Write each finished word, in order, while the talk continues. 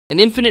An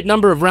infinite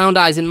number of round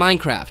eyes in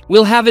Minecraft.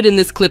 We'll have it in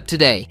this clip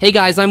today. Hey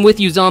guys, I'm with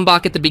you,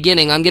 Zombok, at the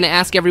beginning. I'm gonna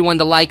ask everyone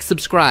to like,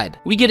 subscribe.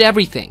 We get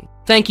everything.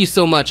 Thank you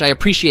so much, I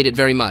appreciate it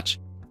very much.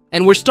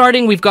 And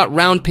we've got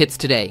round pits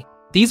today.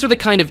 These are the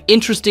kind of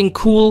interesting,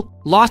 cool,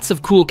 lots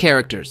of cool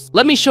characters.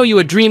 Let me show you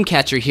a dream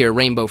catcher here,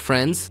 rainbow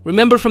friends.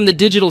 Remember from the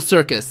digital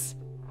circus.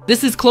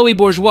 This is Chloe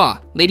Bourgeois,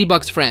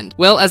 Ladybug's friend.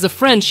 Well, as a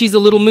friend, she's a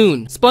little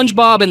moon.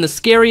 SpongeBob and the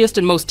scariest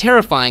and most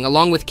terrifying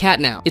along with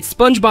Cat now. It's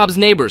SpongeBob's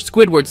neighbor,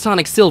 Squidward,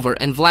 Sonic Silver,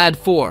 and Vlad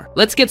 4.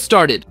 Let's get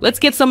started. Let's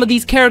get some of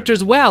these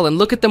characters well and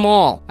look at them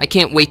all. I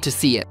can't wait to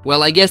see it.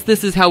 Well, I guess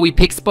this is how we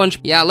pick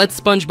Yeah, let's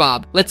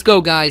SpongeBob. Let's go,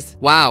 guys.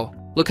 Wow,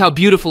 look how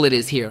beautiful it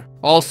is here.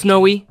 All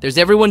snowy, there's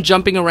everyone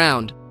jumping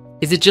around.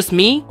 Is it just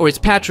me, or is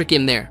Patrick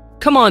in there?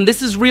 Come on,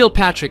 this is real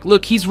Patrick.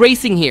 Look, he's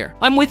racing here.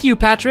 I'm with you,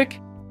 Patrick.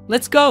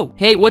 Let's go.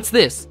 Hey, what's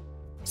this?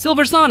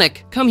 Silver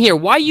Sonic, come here.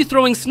 Why are you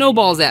throwing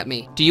snowballs at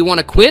me? Do you want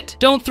to quit?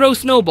 Don't throw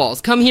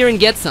snowballs. Come here and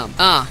get some.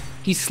 Ah,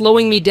 he's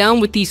slowing me down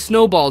with these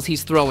snowballs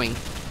he's throwing.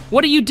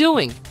 What are you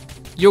doing?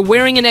 You're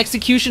wearing an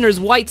executioner's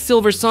white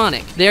Silver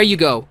Sonic. There you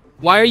go.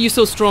 Why are you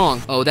so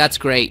strong? Oh, that's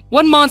great.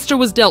 One monster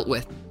was dealt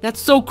with. That's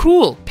so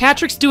cruel.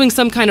 Patrick's doing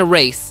some kind of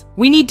race.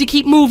 We need to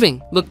keep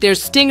moving. Look,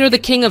 there's Stinger, the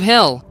king of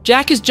hell.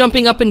 Jack is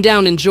jumping up and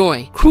down in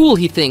joy. Cruel,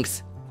 he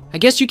thinks. I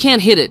guess you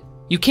can't hit it.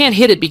 You can't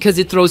hit it because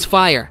it throws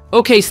fire.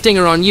 Okay,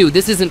 Stinger, on you.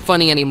 This isn't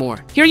funny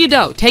anymore. Here you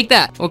go. Take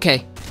that.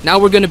 Okay, now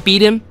we're gonna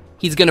beat him.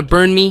 He's gonna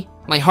burn me.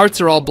 My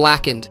hearts are all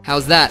blackened.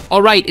 How's that?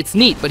 All right, it's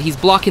neat, but he's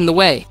blocking the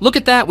way. Look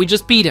at that, we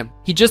just beat him.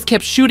 He just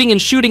kept shooting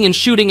and shooting and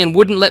shooting and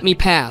wouldn't let me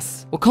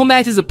pass. Well,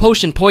 Comax is a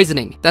potion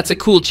poisoning. That's a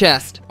cool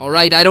chest. All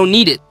right, I don't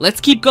need it.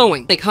 Let's keep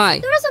going. Like,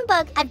 hi.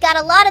 Bug, I've got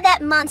a lot of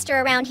that monster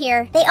around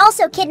here. They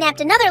also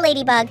kidnapped another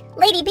ladybug.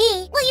 Lady B,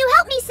 will you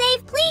help me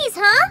save, please,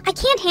 huh? I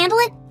can't handle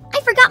it. I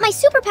forgot my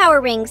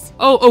superpower rings.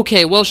 Oh,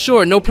 okay, well,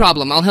 sure, no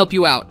problem. I'll help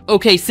you out.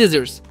 Okay,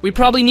 scissors. We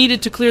probably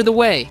needed to clear the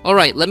way. All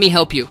right, let me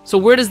help you. So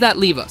where does that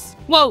leave us?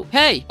 Whoa,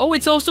 hey. Oh,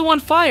 it's also on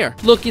fire.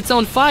 Look, it's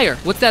on fire.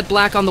 What's that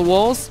black on the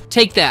walls?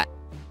 Take that.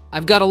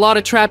 I've got a lot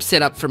of traps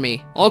set up for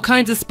me. All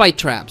kinds of spite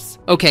traps.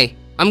 Okay,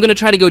 I'm gonna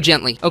try to go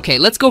gently. Okay,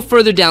 let's go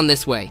further down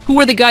this way. Who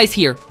are the guys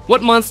here?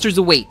 What monsters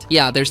await?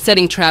 Yeah, they're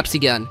setting traps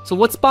again. So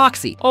what's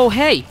Boxy? Oh,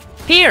 hey.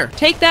 Here,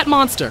 take that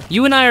monster.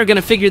 You and I are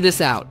gonna figure this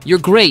out. You're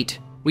great.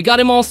 We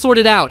got him all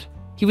sorted out.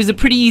 He was a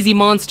pretty easy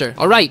monster.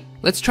 All right,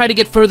 let's try to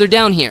get further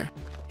down here.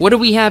 What do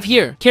we have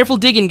here? Careful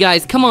digging,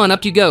 guys. Come on,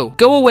 up you go.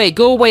 Go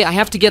away, I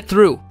have to get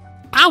through.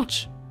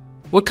 Ouch!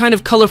 What kind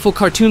of colorful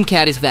cartoon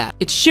cat is that?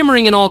 It's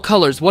shimmering in all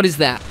colors. What is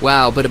that?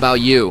 Wow, but about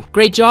you.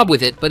 Great job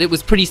with it, but it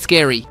was pretty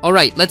scary. All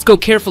right, let's go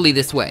carefully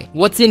this way.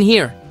 What's in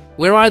here?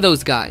 Where are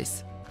those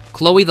guys?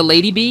 Chloe the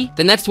lady bee?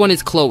 The next one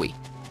is Chloe.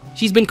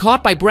 She's been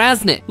caught by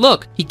Braznit.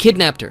 Look, he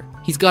kidnapped her.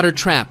 He's got her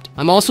trapped.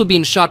 I'm also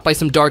being shot by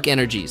some dark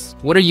energies.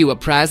 What are you, a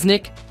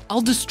Praznik?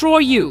 I'll destroy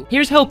you.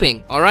 Here's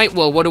hoping. All right,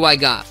 well, what do I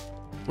got?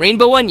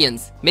 Rainbow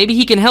onions. Maybe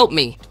he can help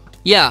me.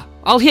 Yeah,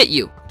 I'll hit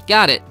you.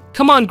 Got it.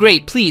 Come on,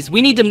 great, please. We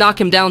need to knock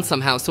him down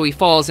somehow so he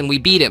falls and we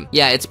beat him.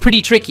 Yeah, it's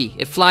pretty tricky.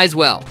 It flies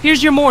well.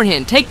 Here's your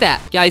Moorhen. Take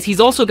that. Guys, he's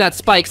also got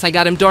spikes. I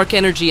got him dark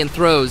energy and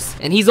throws.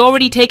 And he's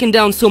already taken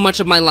down so much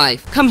of my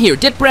life. Come here,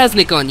 get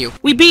Braznik on you.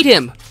 We beat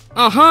him.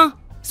 Uh-huh.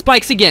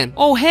 Spikes again.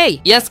 Oh, hey.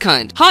 Yes,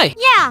 kind. Hi.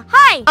 Yeah,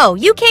 hi. Oh,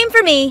 you came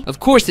for me.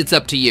 Of course it's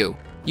up to you.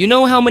 You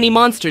know how many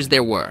monsters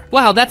there were.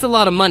 Wow, that's a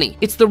lot of money.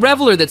 It's the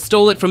Reveler that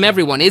stole it from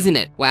everyone, isn't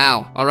it?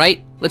 Wow. All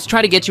right, let's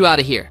try to get you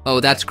out of here. Oh,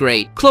 that's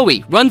great.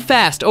 Chloe, run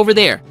fast over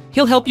there.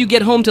 He'll help you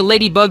get home to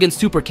Ladybug and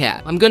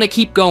Supercat. I'm gonna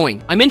keep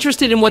going. I'm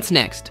interested in what's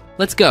next.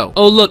 Let's go.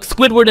 Oh, look,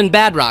 Squidward and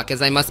Badrock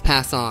as I must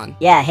pass on.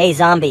 Yeah, hey,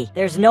 zombie.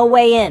 There's no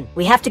way in.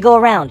 We have to go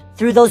around,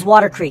 through those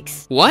water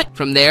creeks. What?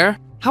 From there?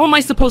 How am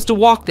I supposed to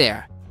walk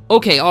there?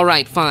 Okay, all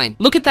right, fine.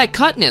 Look at that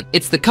Cutnip.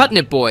 It's the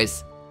Cutnip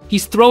boys.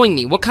 He's throwing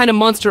me. What kind of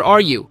monster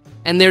are you?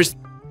 And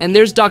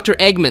there's Dr.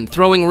 Eggman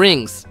throwing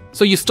rings.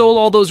 So you stole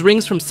all those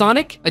rings from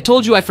Sonic? I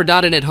told you I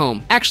forgot it at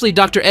home. Actually,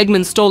 Dr.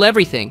 Eggman stole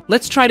everything.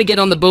 Let's try to get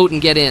on the boat and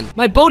get in.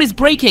 My boat is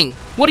breaking.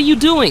 What are you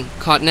doing,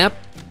 Cotnap?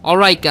 All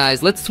right,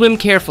 guys, let's swim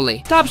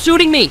carefully. Stop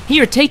shooting me.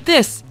 Here, take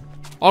this.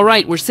 All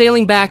right, we're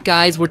sailing back,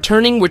 guys. We're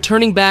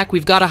turning back.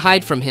 We've got to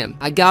hide from him.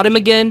 I got him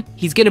again.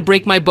 He's gonna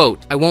break my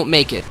boat. I won't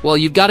make it. Well,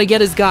 you've got to get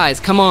his guys.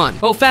 Come on.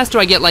 Oh, faster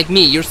I get like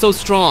me. You're so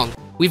strong.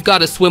 We've got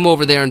to swim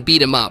over there and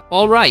beat him up.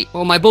 All right.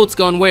 Well, my boat's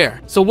gone where?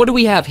 So what do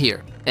we have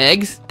here?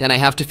 Eggs? Then I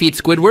have to feed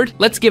Squidward?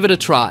 Let's give it a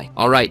try.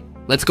 All right.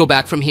 Let's go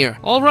back from here.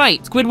 All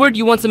right, Squidward,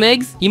 you want some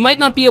eggs? You might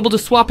not be able to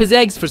swap his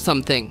eggs for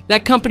something.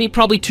 That company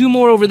probably 2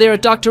 more over there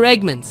at Dr.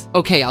 Eggman's.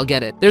 Okay, I'll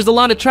get it. There's a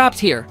lot of traps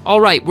here. All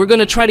right, we're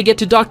gonna try to get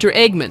to Dr.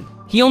 Eggman.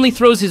 He only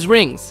throws his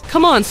rings.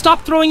 Come on,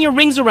 stop throwing your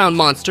rings around,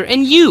 monster.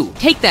 And you,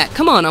 take that.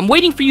 Come on, I'm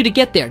waiting for you to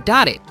get there.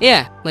 Got it.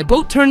 Yeah, my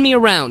boat turned me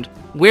around.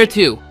 Where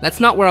to? That's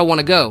not where I want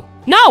to go.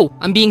 No!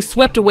 I'm being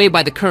swept away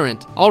by the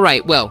current. All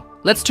right, well,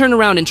 let's turn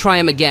around and try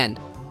him again.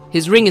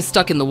 His ring is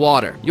stuck in the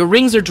water. Your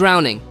rings are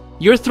drowning.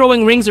 You're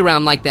throwing rings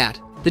around like that.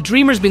 The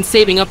dreamer's been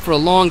saving up for a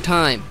long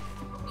time.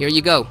 Here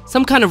you go.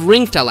 Some kind of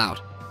ring fell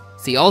out.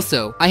 See,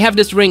 also, I have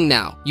this ring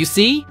now. You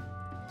see?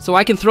 So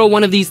I can throw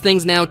one of these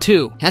things now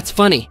too. That's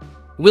funny.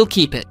 We'll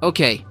keep it.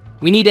 Okay,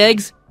 we need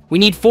eggs. We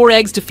need 4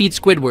 eggs to feed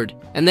Squidward,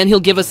 and then he'll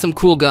give us some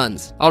cool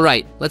guns.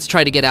 Alright, let's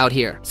try to get out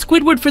here.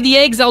 Squidward, for the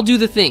eggs, I'll do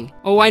the thing.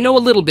 Oh, I know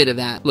a little bit of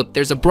that. Look,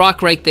 there's a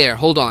Brock right there.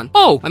 Hold on.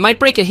 Oh, I might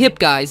break a hip,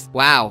 guys.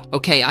 Wow.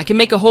 Okay, I can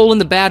make a hole in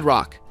the bad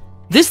rock.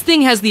 This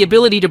thing has the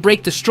ability to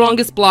break the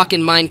strongest block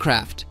in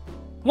Minecraft.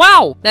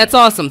 Wow! That's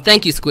awesome.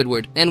 Thank you,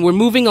 Squidward. And we're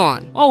moving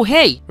on. Oh,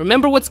 hey,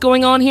 remember what's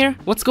going on here?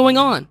 What's going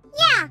on?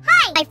 Yeah,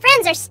 hi! My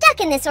friends are stuck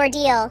in this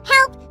ordeal.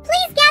 Help!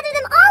 Please gather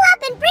them all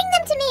up and bring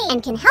them to me!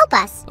 And can help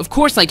us. Of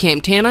course I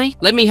can I?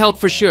 Let me help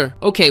for sure.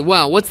 Okay,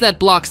 wow, what's that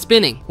block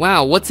spinning?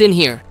 Wow, what's in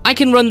here? I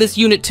can run this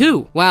unit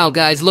too. Wow,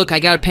 guys, look, I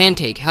got a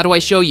pancake. How do I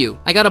show you?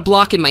 I got a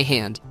block in my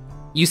hand.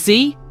 You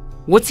see?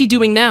 What's he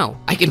doing now?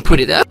 I can put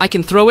it up. I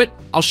can throw it.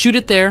 I'll shoot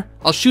it there.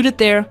 I'll shoot it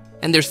there.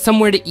 And there's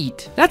somewhere to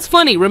eat. That's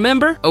funny,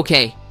 remember?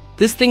 Okay,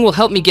 this thing will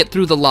help me get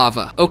through the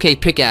lava. Okay,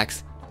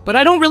 pickaxe. But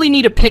I don't really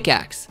need a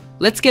pickaxe.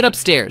 Let's get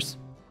upstairs.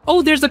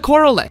 Oh, there's a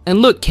coral egg. And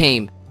look,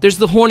 Kame. There's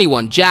the horny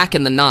one, Jack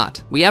and the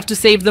Knot. We have to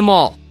save them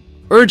all.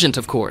 Urgent,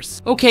 of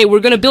course. Okay,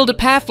 we're gonna build a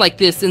path like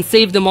this and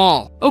save them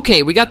all.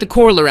 Okay, we got the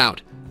Corler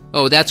out.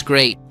 Oh, that's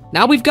great.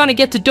 Now we've gotta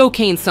get to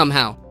Dokane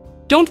somehow.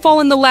 Don't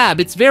fall in the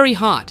lab, it's very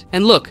hot.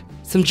 And look,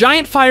 some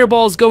giant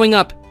fireballs going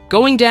up,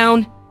 going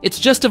down. It's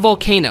just a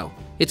volcano.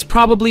 It's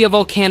probably a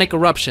volcanic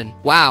eruption.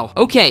 Wow,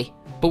 okay.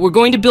 But we're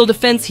going to build a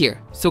fence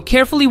here, so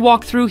carefully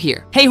walk through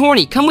here. Hey,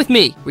 Horny, come with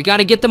me. We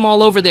gotta get them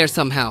all over there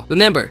somehow.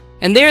 Remember,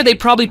 and there they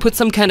probably put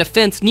some kind of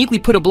fence, neatly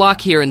put a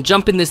block here and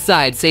jump in this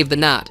side, save the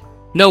Knot.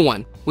 No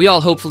one. We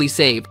all hopefully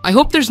save. I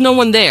hope there's no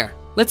one there.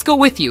 Let's go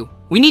with you.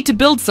 We need to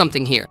build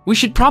something here. We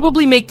should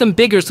probably make them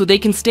bigger so they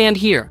can stand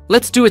here.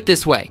 Let's do it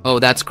this way. Oh,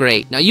 that's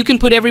great. Now you can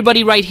put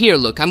everybody right here.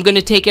 Look, I'm gonna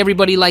take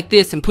everybody like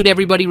this and put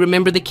everybody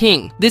Remember the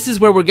King. This is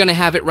where we're gonna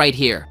have it right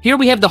here. Here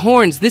we have the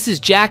horns. This is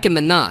Jack and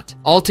the Knot.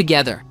 All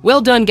together. Well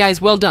done, guys.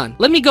 Well done.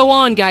 Let me go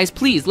on, guys.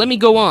 Please, let me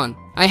go on.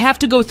 I have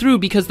to go through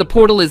because the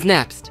portal is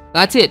next.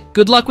 That's it.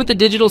 Good luck with the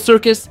digital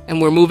circus,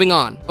 and we're moving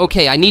on.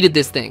 Okay, I needed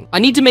this thing. I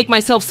need to make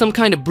myself some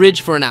kind of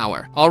bridge for an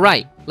hour. All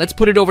right, let's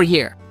put it over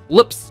here.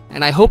 Whoops,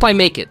 and I hope I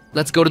make it.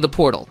 Let's go to the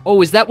portal.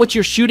 Oh, is that what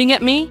you're shooting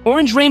at me?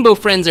 Orange Rainbow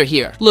friends are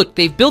here. Look,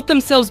 they've built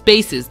themselves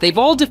bases. They've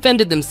all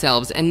defended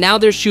themselves, and now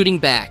they're shooting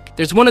back.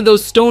 There's one of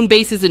those stone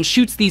bases and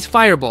shoots these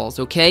fireballs,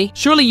 okay?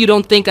 Surely you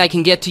don't think I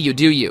can get to you,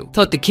 do you?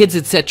 Thought the kids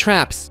had set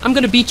traps. I'm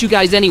gonna beat you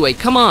guys anyway,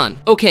 come on.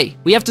 Okay,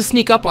 we have to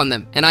sneak up on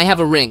them, and I have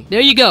a ring. There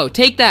you go,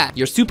 take that.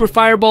 Your super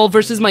fireball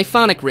versus my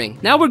phonic ring.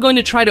 Now we're going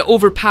to try to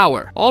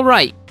overpower. All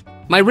right.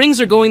 My rings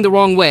are going the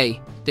wrong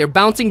way. They're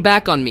bouncing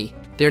back on me.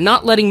 They're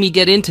not letting me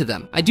get into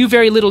them. I do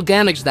very little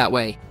damage that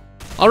way.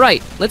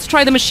 Alright, let's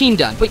try the machine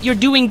gun. But you're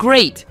doing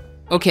great.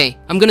 Okay,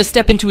 I'm gonna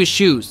step into his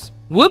shoes.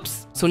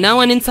 Whoops, so now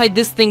I'm inside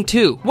this thing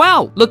too.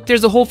 Wow, look,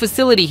 there's a whole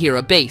facility here,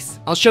 a base.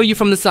 I'll show you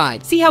from the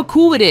side. See how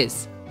cool it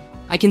is?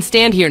 I can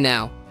stand here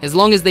now, as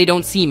long as they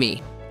don't see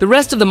me. The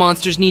rest of the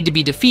monsters need to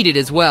be defeated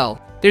as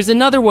well. There's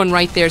another one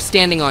right there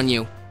standing on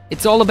you.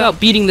 It's all about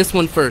beating this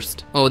one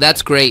first. Oh,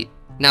 that's great.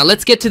 Now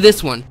let's get to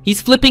this one.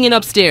 He's flipping it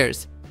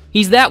upstairs.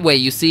 He's that way,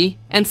 you see,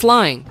 and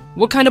flying.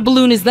 What kind of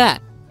balloon is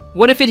that?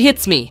 What if it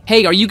hits me?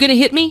 Hey, are you gonna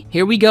hit me?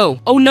 Here we go.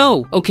 Oh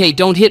no. Okay,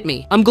 don't hit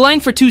me. I'm gliding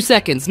for 2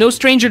 seconds, no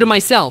stranger to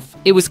myself.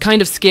 It was kind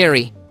of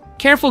scary.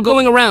 Careful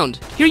going around.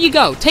 Here you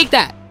go, take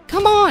that.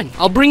 Come on,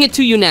 I'll bring it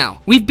to you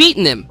now. We've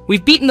beaten him.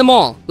 We've beaten them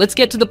all. Let's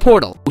get to the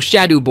portal. Oh,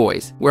 Shadow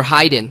Boys, we're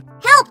hiding.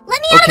 Help,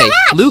 let me out of the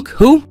hatch! Luke,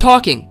 who?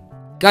 Talking.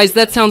 Guys,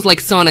 that sounds like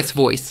Sonic's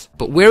voice.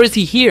 But where is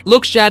he here?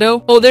 Look,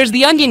 Shadow. Oh, there's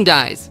the onion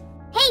guys.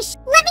 Hey,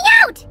 let me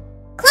out!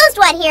 Closed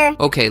what here?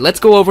 Okay, let's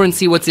go over and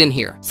see what's in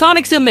here.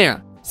 Sonic's in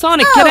there.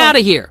 Sonic, get out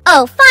of here.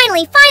 Oh,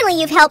 finally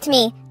you've helped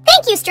me.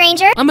 Thank you,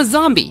 stranger. I'm a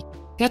zombie.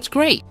 That's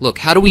great. Look,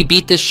 how do we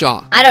beat this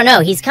Shaw? I don't know,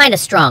 he's kinda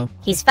strong.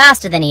 He's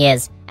faster than he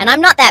is, and I'm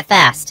not that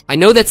fast. I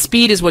know that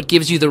speed is what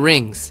gives you the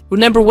rings.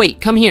 Remember,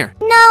 wait, come here.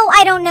 No,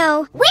 I don't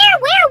know. Where?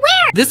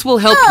 This will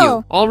help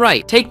you. All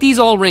right, take these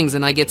all rings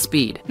and I get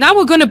speed. Now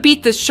we're gonna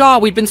beat this Shaw.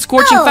 We've been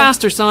scorching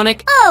faster,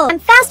 Sonic. Oh, I'm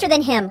faster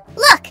than him.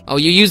 Look. Oh,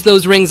 you used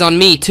those rings on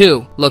me,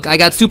 too. Look, I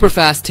got super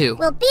fast, too.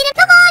 We'll beat him.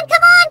 Come on!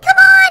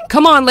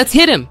 Come on, let's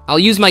hit him. I'll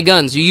use my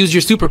guns. You use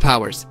your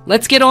superpowers.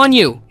 Let's get on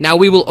you. Now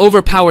we will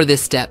overpower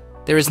this step.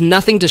 There is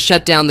nothing to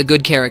shut down the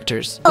good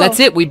characters. That's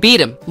it, we beat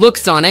him. Look,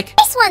 Sonic.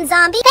 Nice one,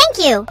 zombie.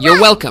 Thank you.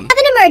 You're welcome. I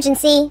have an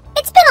emergency.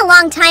 It's been a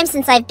long time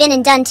since I've been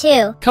and done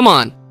too. Come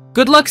on.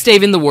 Good luck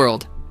saving the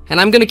world. And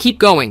I'm gonna keep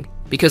going,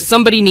 because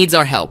somebody needs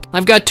our help.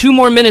 I've got 2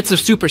 more minutes of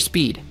super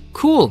speed.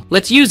 Cool,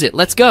 let's use it,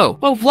 let's go.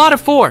 Oh, Vlad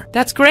of 4,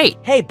 that's great.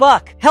 Hey,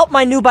 Buck, help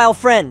my nubile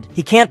friend.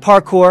 He can't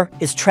parkour,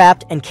 is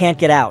trapped, and can't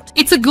get out.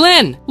 It's a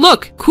Glen.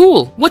 Look,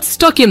 cool. What's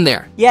stuck in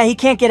there? Yeah, he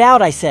can't get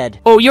out, I said.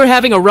 Oh, you're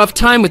having a rough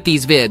time with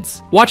these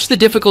vids. Watch the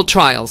difficult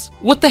trials.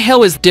 What the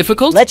hell is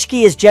difficult?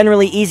 Lechki is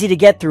generally easy to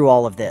get through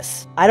all of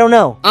this. I don't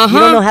know. You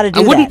don't know how to do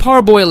that. I wouldn't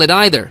parboil it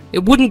either.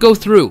 It wouldn't go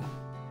through.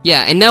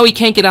 Yeah, and now he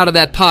can't get out of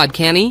that pod,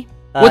 can he?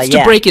 What's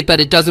to break it but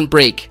it doesn't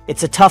break?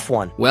 It's a tough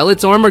one. Well,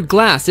 it's armored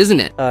glass,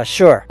 isn't it?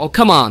 Sure. Oh,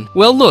 come on.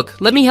 Well,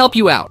 look, let me help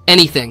you out.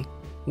 Anything.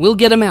 We'll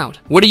get him out.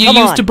 What do you Come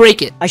use on. to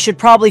break it? I should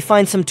probably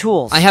find some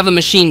tools. I have a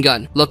machine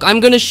gun. Look,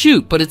 I'm gonna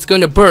shoot, but it's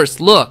gonna burst.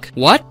 Look.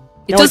 What?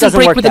 It No, doesn't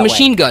break work with a that way.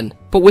 machine gun,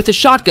 but with a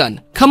shotgun.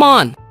 Come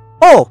on.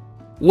 Oh!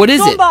 What is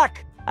it?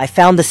 Zombok! I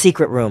found the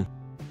secret room.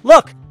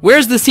 Look!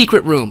 Where's the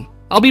secret room?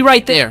 I'll be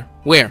right there.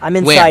 Where? I'm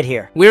inside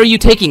here. Where are you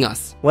taking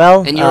us?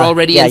 Well, And you're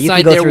already yeah, you inside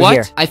can go there, through what?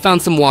 here. I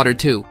found some water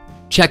too.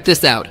 Check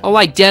this out. Oh,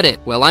 I get it.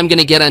 Well, I'm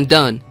gonna get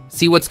undone.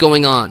 See what's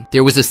going on.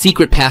 There was a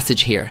secret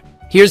passage here.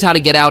 Here's how to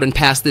get out and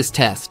pass this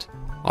test.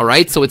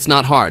 Alright, so it's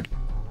not hard.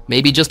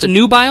 Maybe just a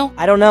nubile?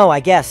 I don't know, I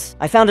guess.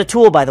 I found a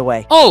tool, by the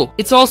way. Oh,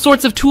 it's all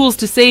sorts of tools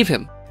to save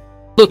him.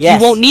 Look, Yes.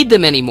 you won't need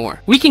them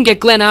anymore. We can get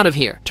Glenn out of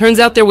here. Turns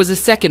out there was a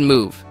second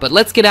move, but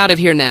let's get out of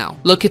here now.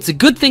 Look, it's a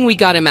good thing we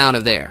got him out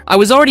of there. I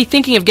was already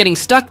thinking of getting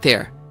stuck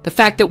there. The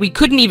fact that we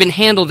couldn't even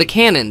handle the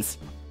cannons.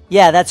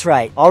 Yeah, that's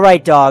right.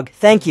 Alright, dog.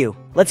 Thank you.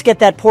 Let's get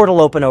that portal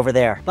open over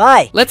there.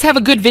 Bye! Let's have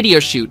a good video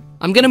shoot.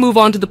 I'm gonna move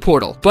on to the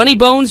portal. Bunny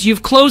Bones,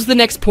 you've closed the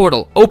next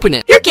portal. Open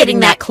it. You're getting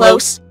that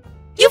close.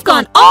 You've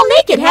gone all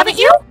naked, haven't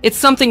you? It's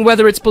something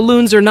whether it's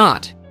balloons or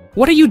not.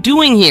 What are you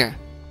doing here?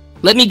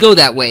 Let me go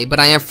that way, but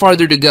I have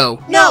farther to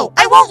go. No,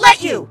 I won't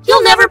let you.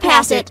 You'll never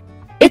pass it.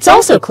 It's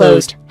also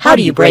closed. How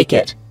do you break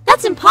it?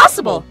 That's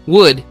impossible.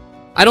 Wood.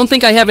 I don't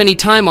think I have any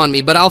time on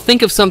me, but I'll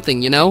think of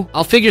something, you know?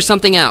 I'll figure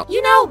something out.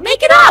 You know,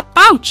 make it up.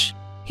 Ouch!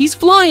 He's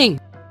flying!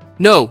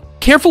 No,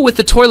 careful with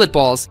the toilet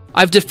balls.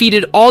 I've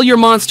defeated all your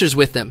monsters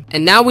with them,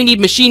 and now we need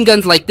machine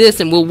guns like this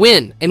and we'll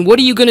win. And what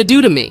are you gonna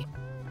do to me?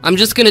 I'm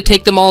just gonna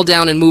take them all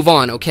down and move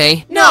on,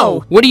 okay?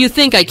 No. What do you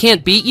think, I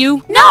can't beat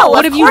you? No,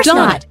 What of have you course done?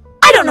 not.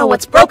 I don't know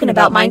what's broken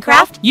about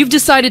Minecraft. You've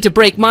decided to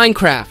break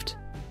Minecraft.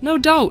 No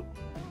doubt.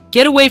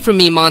 Get away from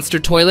me, monster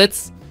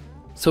toilets.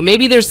 So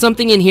maybe there's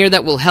something in here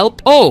that will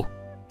help? Oh!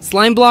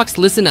 Slime blocks,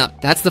 listen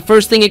up. That's the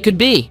first thing it could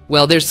be.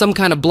 Well, there's some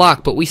kind of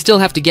block, but we still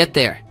have to get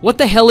there. What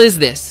the hell is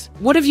this?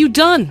 What have you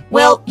done?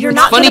 Well, you're It's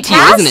not funny gonna to you,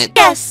 pass? isn't it?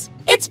 Yes,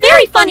 it's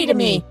very funny to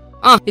me.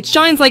 It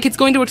shines like it's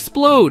going to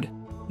explode.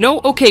 No?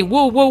 Okay,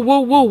 whoa, whoa, whoa,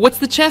 whoa, what's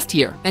the chest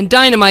here? And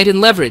dynamite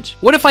and leverage.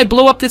 What if I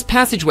blow up this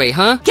passageway,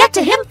 huh? Get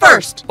to him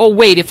first. Oh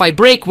wait, if I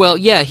break, well,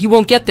 yeah, he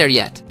won't get there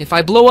yet. If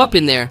I blow up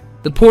in there,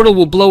 the portal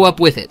will blow up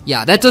with it.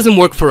 Yeah, that doesn't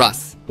work for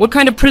us. What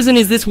kind of prison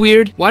is this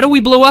weird? Why do we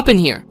blow up in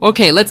here?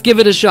 Okay, let's give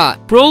it a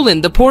shot.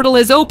 Brolin, the portal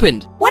has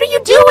opened. What are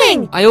you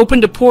doing? I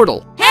opened a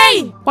portal.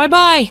 Hey!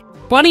 Bye-bye.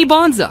 Bunny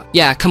Bonza.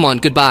 Yeah, come on,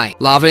 goodbye.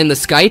 Lava in the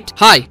Skype?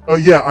 Hi.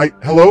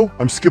 Hello?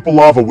 I'm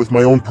Skipalava with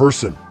my own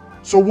person.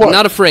 So what? I'm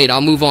not afraid,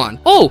 I'll move on.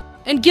 Oh,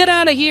 and get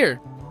out of here.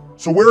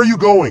 So where are you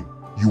going?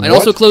 I'd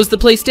also close the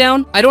place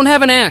down. I don't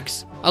have an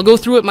axe. I'll go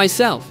through it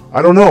myself.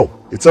 I don't know.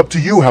 It's up to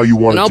you how you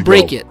want And it I'll to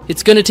break go. it.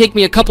 It's gonna take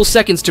me a couple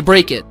seconds to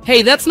break it.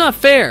 Hey, that's not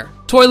fair.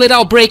 Toilet,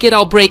 I'll break it,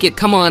 I'll break it.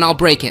 Come on, I'll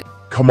break it.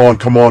 Come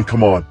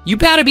on. You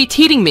better be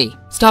teating me.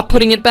 Stop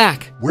putting it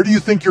back. Where do you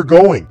think you're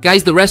going?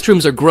 Guys, the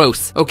restrooms are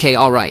gross. Okay,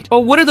 alright. Oh,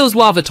 what are those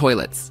lava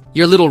toilets?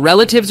 Your little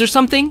relatives or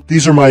something?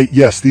 These are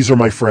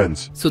my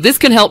friends. So this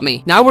can help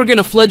me. Now we're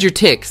gonna flood your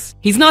ticks.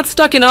 He's not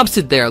stuck in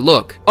upset there,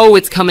 look. Oh,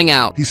 it's coming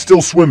out. He's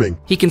still swimming.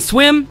 He can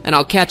swim, and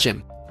I'll catch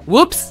him.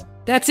 Whoops!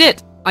 That's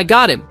it. I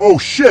got him. Oh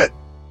shit!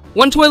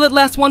 One toilet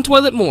less, one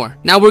toilet more.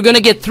 Now we're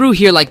gonna get through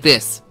here like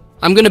this.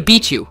 I'm gonna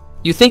beat you.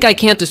 You think I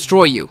can't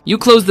destroy you. You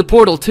closed the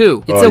portal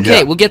too. It's okay,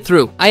 yeah. we'll get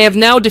through. I have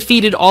now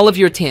defeated all of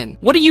your tin.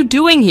 What are you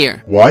doing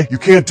here? Why? You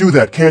can't do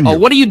that, can you? Oh,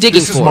 what are you digging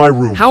This for? is my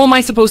room. How am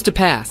I supposed to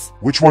pass?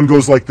 Which one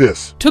goes like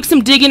this? Took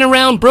some digging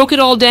around, broke it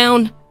all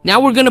down. Now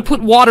we're gonna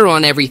put water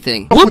on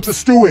everything. Up with the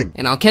stewing!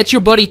 And I'll catch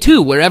your buddy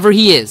too, wherever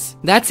he is.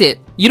 That's it.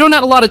 You don't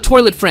have a lot of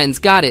toilet friends,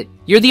 got it.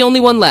 You're the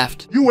only one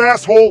left. You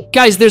asshole!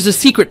 Guys, there's a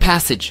secret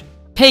passage.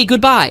 Hey,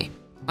 goodbye.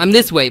 I'm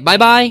this way,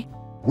 bye-bye.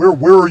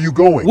 Where are you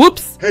going?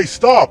 Whoops! Hey,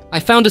 stop! I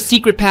found a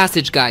secret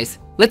passage, guys.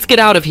 Let's get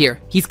out of here.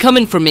 He's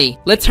coming for me.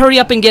 Let's hurry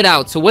up and get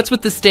out, so what's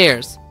with the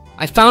stairs?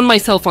 I found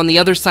myself on the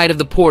other side of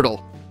the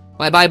portal.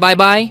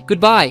 Bye-bye.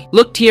 Goodbye.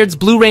 Look, Tierds,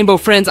 Blue Rainbow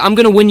friends, I'm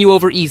gonna win you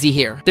over easy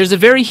here. There's a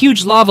very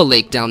huge lava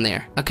lake down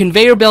there. A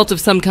conveyor belt of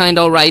some kind,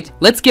 alright.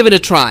 Let's give it a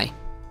try.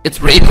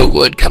 It's rainbow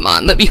wood, come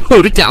on, let me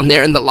load it down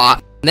there in the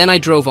lot. Then I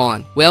drove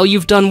on. Well,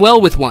 you've done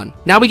well with one.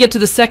 Now we get to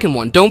the second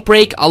one. Don't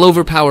break, I'll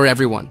overpower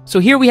everyone. So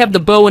here we have the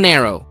bow and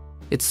arrow.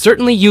 It's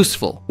certainly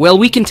useful. Well,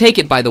 we can take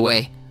it, by the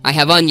way. I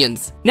have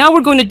onions. Now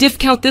we're going to diff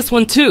count this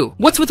one too.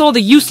 What's with all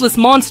the useless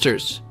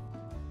monsters?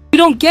 You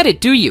don't get it,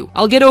 do you?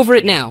 I'll get over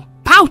it now.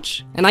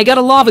 Pouch! And I got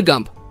a lava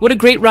gump. What a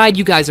great ride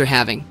you guys are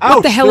having.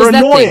 What the hell is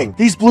that thing?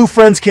 These blue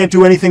friends can't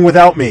do anything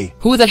without me.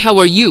 Who the hell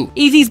are you?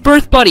 Easy's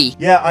birth buddy.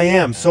 Yeah, I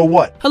am. So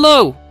what?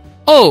 Hello.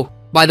 Oh,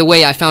 by the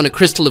way, I found a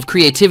crystal of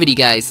creativity,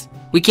 guys.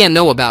 We can't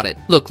know about it.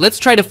 Look, let's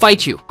try to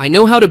fight you. I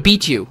know how to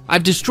beat you.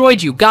 I've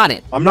destroyed you, got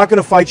it. I'm not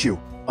gonna fight you.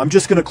 I'm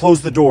just gonna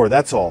close the door,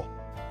 that's all.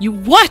 You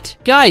what?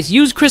 Guys,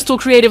 use crystal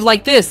creative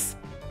like this.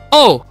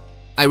 Oh,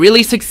 I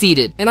really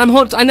succeeded. And I'm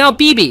now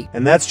BB.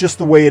 And that's just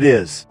the way it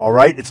is,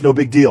 alright? It's no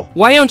big deal.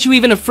 Why aren't you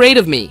even afraid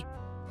of me?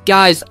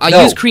 Guys, I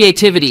No. use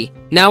creativity.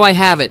 Now I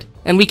have it.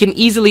 And we can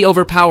easily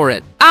overpower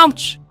it.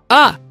 Ouch!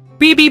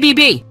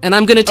 BBBB. And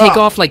I'm gonna take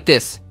off like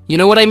this. You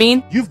know what I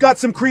mean? You've got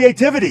some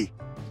creativity!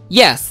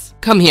 Yes.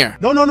 Come here.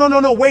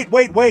 No,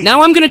 wait.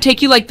 Now I'm gonna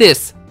take you like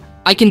this.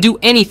 I can do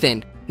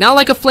anything. Now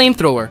like a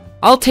flamethrower,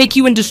 I'll take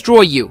you and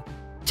destroy you.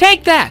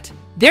 Take that!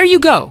 There you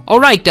go.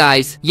 Alright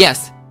guys,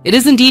 yes, it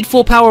is indeed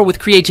full power with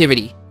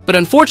creativity. But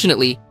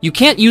unfortunately, you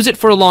can't use it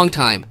for a long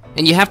time,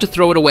 and you have to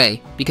throw it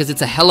away, because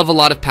it's a hell of a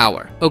lot of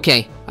power.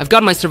 Okay, I've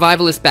got my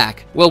survivalist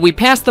back. Well, we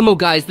passed them, oh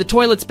guys, the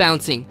toilet's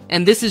bouncing,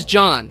 and this is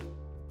John.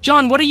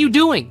 John, what are you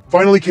doing?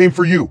 Finally came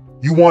for you.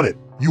 You want it.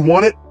 You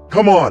want it?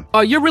 Come on.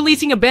 You're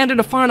releasing abandoned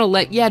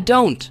Afarnolet. Yeah,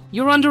 don't.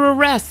 You're under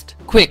arrest.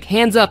 Quick,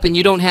 hands up and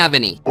you don't have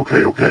any.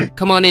 Okay.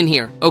 Come on in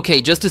here.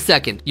 Okay, just a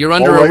second. You're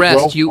under All right,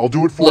 arrest. well, I'll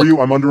do it for you.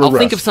 I'm under arrest. I'll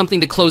think of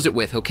something to close it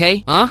with,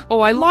 okay? Huh?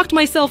 Oh, I locked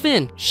myself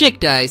in. Shit,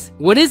 guys.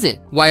 What is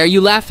it? Why are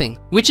you laughing?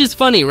 Which is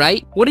funny,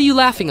 right? What are you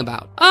laughing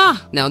about?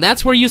 Ah, now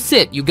that's where you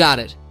sit. You got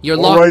it. You're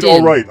locked in.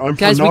 All right. I'm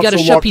guys, for we not gotta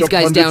so shut locked these up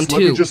guys pundits. down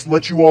Let too. me just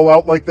let you all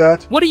out like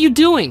that? What are you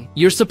doing?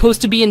 You're supposed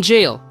to be in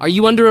jail. Are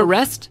you under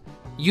arrest?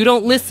 You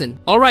don't listen.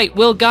 All right,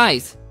 well,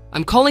 guys,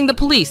 I'm calling the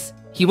police.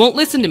 He won't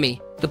listen to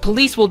me. The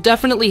police will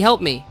definitely help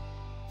me.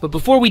 But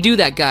before we do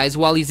that, guys,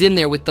 while he's in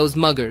there with those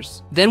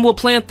muggers, then we'll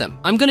plant them.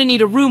 I'm gonna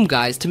need a room,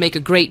 guys, to make a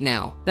grate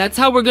now. That's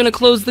how we're gonna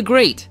close the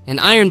grate. And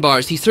iron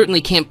bars he certainly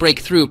can't break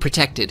through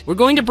protected. We're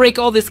going to break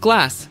all this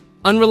glass.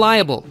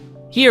 Unreliable.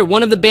 Here,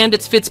 one of the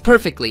bandits fits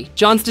perfectly.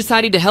 John's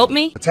decided to help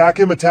me? Attack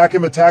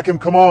him,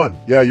 come on.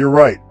 Yeah, you're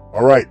right.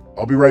 All right,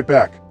 I'll be right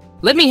back.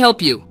 Let me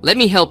help you.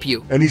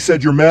 And he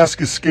said your mask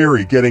is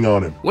scary getting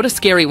on him. What a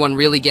scary one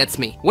really gets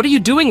me. What are you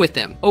doing with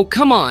them? Oh,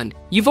 come on.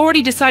 You've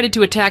already decided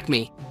to attack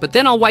me, but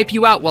then I'll wipe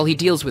you out while he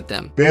deals with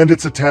them.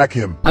 Bandits attack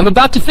him. I'm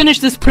about to finish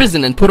this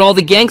prison and put all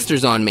the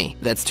gangsters on me.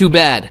 That's too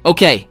bad.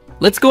 Okay,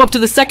 let's go up to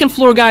the second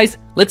floor, guys.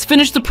 Let's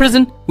finish the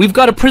prison. We've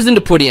got a prison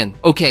to put in.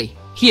 Okay,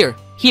 here.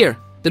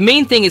 The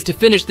main thing is to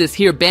finish this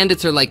here.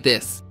 Bandits are like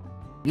this.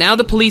 Now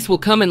the police will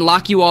come and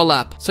lock you all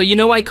up. So you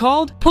know I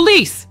called?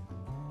 Police!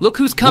 Look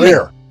who's coming.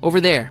 Where? Over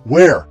there.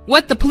 Where?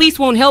 What? The police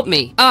won't help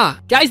me.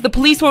 Guys, the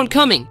police won't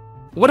coming.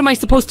 What am I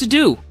supposed to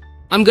do?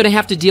 I'm gonna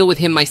have to deal with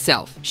him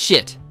myself.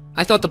 Shit.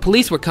 I thought the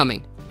police were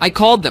coming. I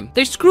called them.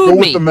 They screwed Go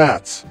me. with the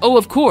mats. Oh,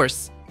 of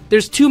course.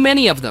 There's too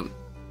many of them.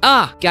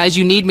 Guys,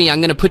 you need me.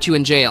 I'm gonna put you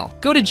in jail.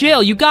 Go to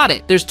jail. You got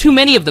it. There's too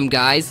many of them,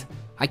 guys.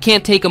 I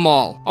can't take them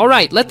all. All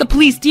right, let the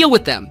police deal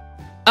with them.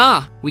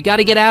 We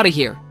gotta get out of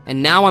here.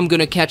 And now I'm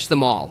gonna catch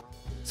them all.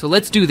 So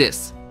let's do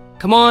this.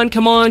 Come on,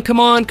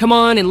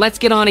 and let's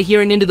get on of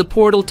here and into the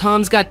portal.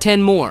 Tom's got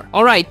 10 more.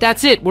 Alright,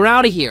 that's it, we're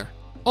out of here.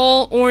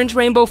 All orange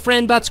rainbow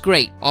friend, that's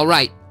great.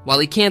 Alright, while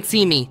he can't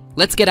see me,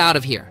 let's get out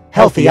of here.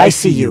 Healthy, I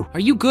see you. Are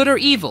you good or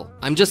evil?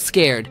 I'm just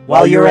scared.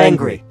 While you're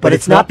angry, but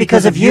it's not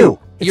because of you.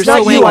 It's You're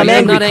not so you, angry, I'm you're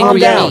angry, not calm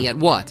angry at down. me, at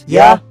what?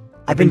 Yeah,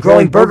 I've been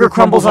growing burger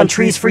crumbles on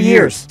trees for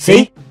years.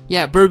 See?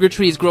 Yeah, burger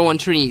trees grow on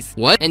trees.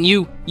 What? And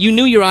you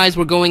knew your eyes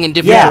were going in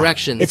different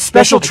directions. It's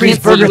special I trees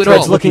can't see burger you at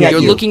threads all. looking at you.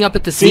 You're looking up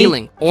at the See?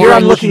 ceiling. Here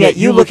I'm looking at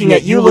you, looking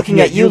at you,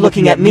 looking at you,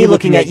 looking at me,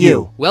 looking at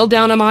you. Well,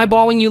 down I'm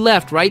eyeballing you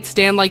left, right?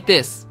 Stand like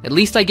this. At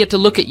least I get to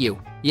look at you.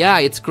 Yeah,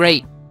 it's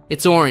great.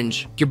 It's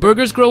orange. Your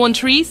burgers grow on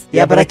trees?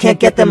 Yeah, but I can't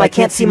get them. I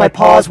can't see my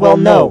paws. Well,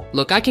 no.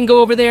 Look, I can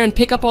go over there and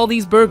pick up all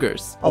these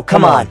burgers. Oh,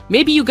 come on.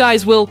 Maybe you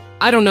guys will,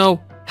 I don't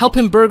know, help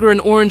him burger an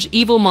orange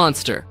evil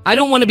monster. I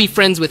don't want to be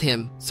friends with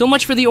him. So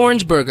much for the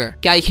orange burger.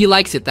 Guy, he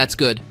likes it, that's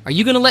good. Are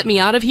you gonna let me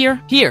out of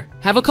here? Here,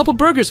 have a couple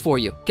burgers for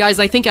you. Guys,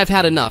 I think I've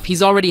had enough.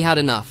 He's already had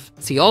enough.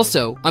 See,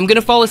 also, I'm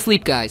gonna fall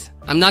asleep, guys.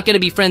 I'm not gonna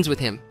be friends with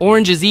him.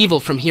 Orange is evil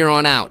from here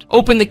on out.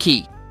 Open the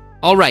key.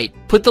 Alright,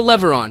 put the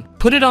lever on.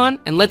 Put it on,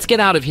 and let's get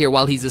out of here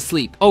while he's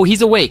asleep. Oh,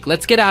 he's awake.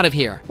 Let's get out of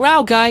here.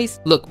 Wow, guys.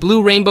 Look,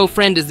 blue rainbow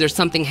friend, is there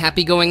something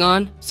happy going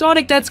on?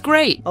 Sonic, that's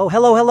great. Oh,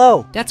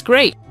 hello. That's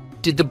great.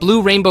 Did the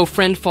blue rainbow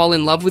friend fall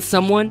in love with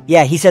someone?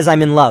 Yeah, he says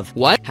I'm in love.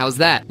 What? How's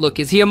that? Look,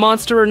 is he a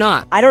monster or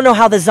not? I don't know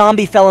how the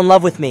zombie fell in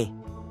love with me.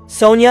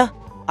 Sonia,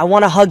 I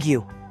want to hug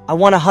you. I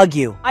want to hug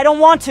you. I don't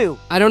want to.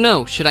 I don't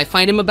know. Should I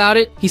find him about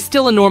it? He's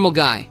still a normal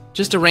guy.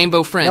 Just a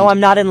rainbow friend. No,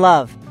 I'm not in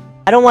love.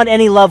 I don't want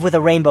any love with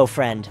a rainbow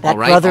friend. That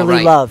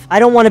brotherly love. I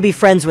don't want to be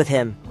friends with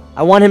him.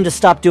 I want him to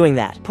stop doing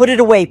that. Put it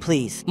away,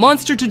 please.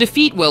 Monster to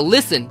defeat, well,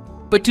 listen.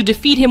 But to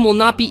defeat him will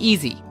not be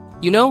easy.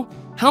 You know?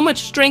 How much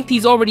strength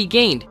he's already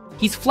gained.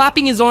 He's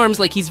flapping his arms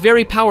like he's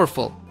very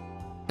powerful.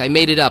 I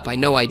made it up, I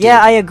know I did.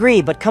 Yeah, I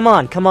agree, but come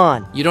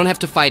on. You don't have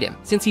to fight him,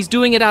 since he's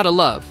doing it out of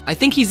love. I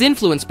think he's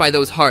influenced by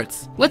those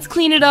hearts. Let's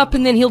clean it up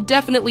and then he'll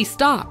definitely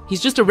stop.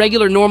 He's just a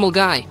regular normal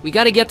guy. We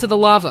gotta get to the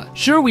lava.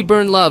 Sure, we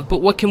burn love,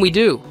 but what can we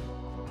do?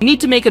 We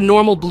need to make a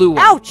normal blue one.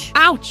 Ouch!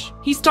 Ouch!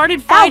 He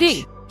started fighting!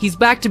 Ouch! He's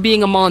back to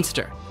being a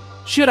monster.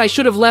 I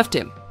should have left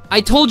him. I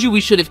told you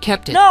we should have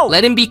kept it. No!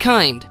 Let him be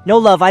kind. No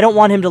love, I don't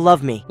want him to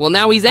love me. Well,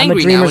 now he's I'm a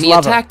angry now dreamer's and he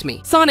lover. attacked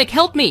me. Sonic,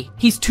 help me!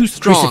 He's too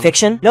strong.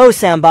 Crucifixion? No,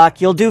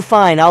 Sambach, you'll do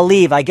fine. I'll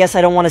leave. I guess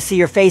I don't want to see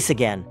your face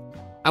again.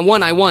 I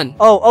won.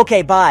 Oh,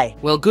 okay, bye.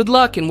 Well, good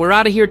luck, and we're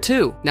out of here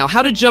too. Now,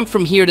 how to jump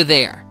from here to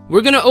there?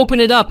 We're gonna open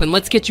it up and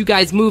let's get you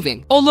guys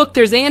moving. Oh, look,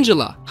 there's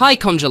Angela. Hi,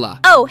 Conjala.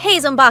 Oh, hey,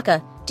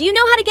 Zombaka. Do you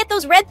know how to get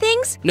those red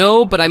things?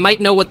 No, but I might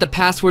know what the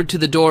password to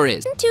the door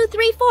is. 1, 2,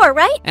 3, 4,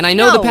 right? And I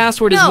know the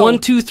password is 1,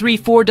 2, 3,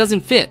 4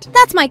 doesn't fit.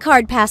 That's my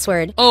card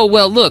password. Oh,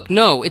 well, look,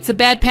 no, it's a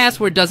bad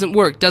password, doesn't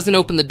work, doesn't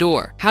open the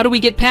door. How do we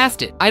get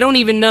past it? I don't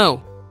even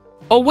know.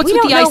 Oh, what's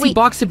with the icy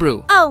boxy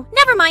brew? Oh,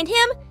 never mind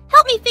him.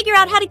 Help me figure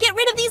out how to get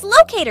rid of these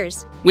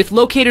locators. With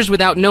locators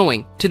without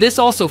knowing, to this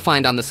also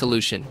find on the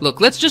solution.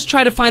 Look, let's just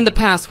try to find the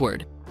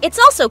password. It's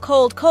also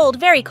cold, cold,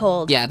 very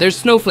cold. Yeah, there's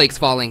snowflakes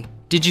falling.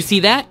 Did you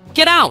see that?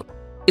 Get out!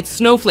 It's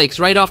snowflakes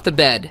right off the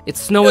bed. It's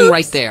snowing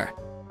right there.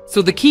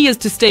 So the key is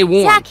to stay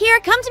warm. Zach, here,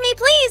 come to me,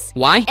 please.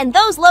 Why? And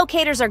those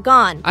locators are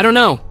gone. I don't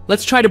know.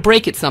 Let's try to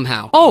break it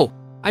somehow. Oh,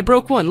 I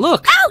broke one.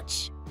 Look.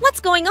 Ouch! What's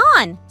going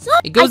on?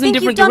 It goes in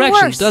different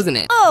directions, doesn't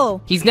it?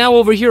 Oh. He's now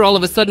over here all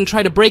of a sudden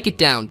trying to break it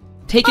down.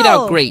 Take it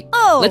out, great.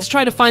 Oh. Let's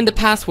try to find the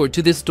password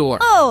to this door.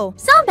 Oh,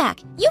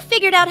 Zombak, you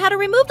figured out how to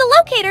remove the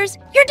locators.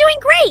 You're doing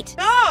great.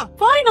 Ah,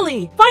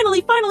 finally!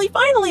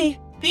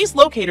 These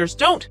locators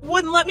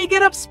wouldn't let me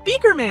get up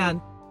Speaker Man.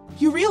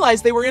 You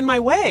realize they were in my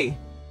way.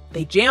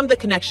 They jammed the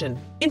connection.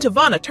 Into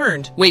Vana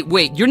turned.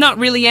 Wait, you're not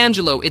really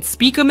Angelo, it's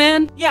Speaker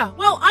Man? Yeah,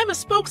 well, I'm a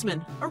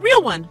spokesman. A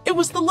real one. It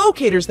was the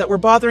locators that were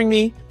bothering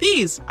me.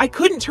 These, I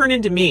couldn't turn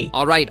into me.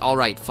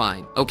 Alright,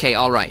 fine. Okay,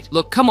 alright.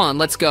 Look, come on,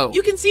 let's go.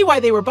 You can see why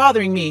they were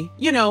bothering me.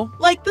 You know,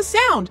 like the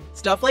sound.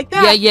 Stuff like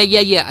that.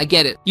 Yeah, I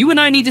get it. You and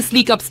I need to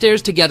sneak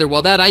upstairs together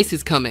while that ice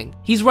is coming.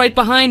 He's right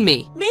behind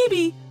me.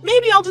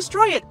 Maybe I'll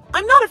destroy it.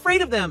 I'm not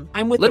afraid of them.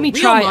 I'm with Let the me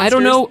real try, monsters. I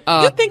don't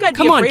know, You'd think I'd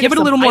come be on, afraid give of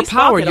it a little some more ice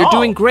power, rock at you're all.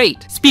 doing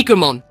great.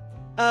 Speakermon.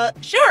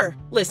 Sure.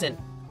 Listen,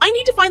 I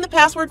need to find the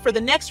password for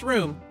the next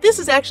room. This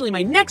is actually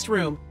my next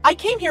room. I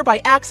came here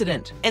by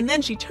accident, and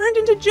then she turned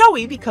into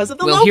Joey because of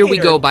the locator. Well, here we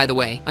go, by the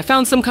way. I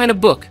found some kind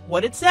of book.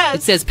 What it says?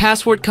 It says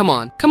password, come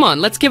on,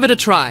 let's give it a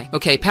try.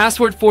 Okay,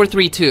 password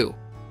 432.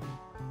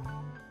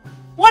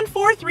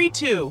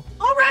 1432.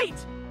 All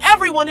right.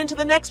 Everyone into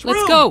the next room.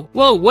 Let's go.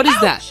 Whoa, what is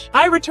that?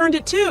 I returned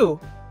it too.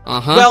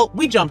 Uh-huh. Well,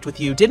 we jumped with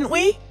you, didn't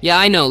we? Yeah,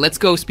 I know. Let's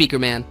go, Speaker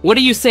Man. What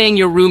are you saying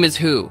your room is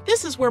who?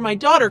 This is where my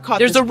daughter caught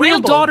There's this a real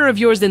bramble. daughter of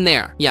yours in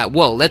there. Yeah,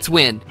 whoa, let's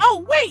win.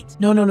 Oh, wait.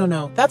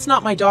 No. That's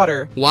not my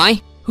daughter.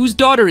 Why? Whose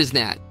daughter is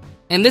that?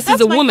 And this is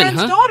a woman, That's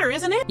my friend's daughter,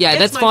 isn't it? Yeah, It's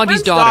that's my Foggy's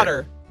friend's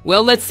daughter.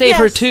 Well, let's save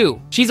her Yes.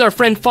 too. She's our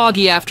friend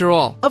Foggy after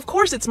all. Of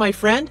course it's my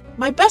friend.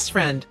 My best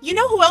friend. You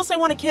know who else I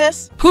want to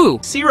kiss? Who?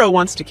 Zero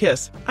wants to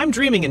kiss. I'm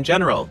dreaming in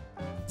general.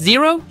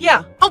 Zero?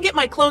 Yeah, I'll get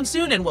my clone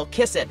soon and we'll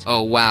kiss it.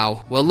 Oh,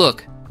 wow. Well,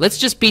 look. Let's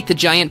just beat the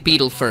giant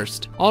beetle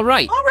first. All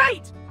right. All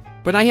right.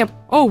 But I have...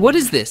 Oh, what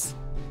is this?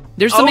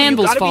 There's some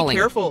anvils you gotta falling. Be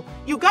careful.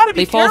 You gotta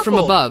be They fall careful.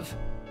 from above.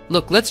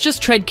 Look, let's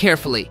just tread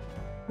carefully.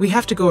 We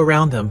have to go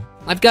around them.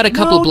 I've got a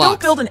couple No,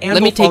 blocks. don't build an anvil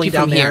Let me take falling you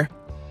from down here. there.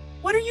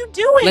 What are you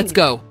doing? Let's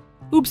go.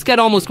 Oops, got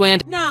almost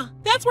went. Nah,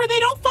 that's where they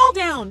don't fall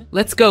down.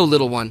 Let's go,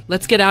 little one.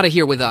 Let's get out of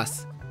here with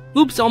us.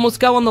 Oops, almost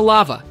got on the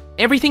lava.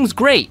 Everything's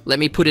great. Let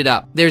me put it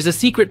up. There's a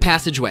secret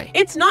passageway.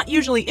 It's not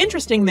usually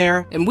interesting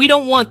there. And we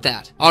don't want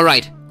that. All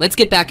right, let's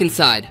get back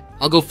inside.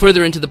 I'll go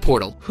further into the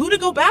portal. Who to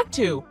go back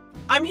to?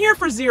 I'm here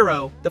for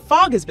Zero. The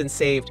fog has been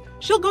saved.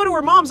 She'll go to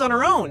her mom's on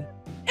her own.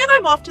 And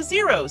I'm off to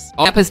Zero's.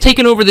 App has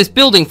taken over this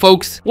building,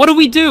 folks. What do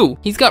we do?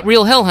 He's got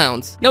real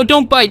hellhounds. No,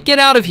 don't bite. Get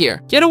out of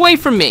here. Get away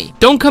from me.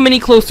 Don't come any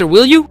closer,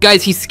 will you?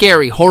 Guys, he's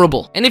scary,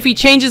 horrible. And if he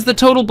changes the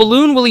total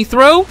balloon, will he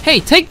throw?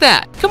 Hey, take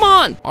that. Come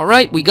on. All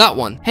right, we got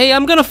one. Hey,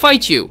 I'm gonna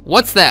fight you.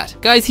 What's that?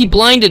 Guys, he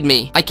blinded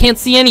me. I can't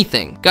see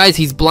anything. Guys,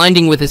 he's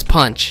blinding with his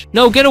punch.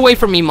 No, get away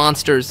from me,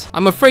 monsters.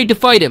 I'm afraid to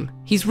fight him.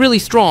 He's really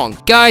strong.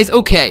 Guys,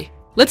 okay.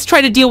 Let's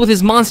try to deal with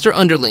his monster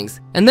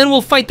underlings, and then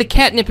we'll fight the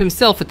catnip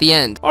himself at the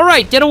end.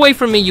 Alright, get away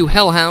from me, you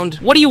hellhound.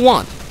 What do you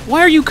want? Why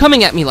are you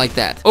coming at me like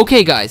that?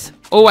 Okay, guys.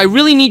 Oh, I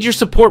really need your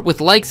support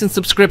with likes and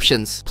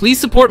subscriptions. Please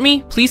support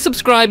me, please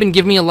subscribe and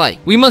give me a like.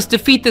 We must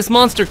defeat this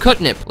monster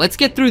catnip. Let's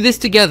get through this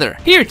together.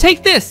 Here,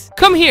 take this.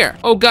 Come here.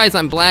 Oh, guys,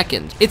 I'm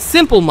blackened. It's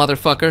simple,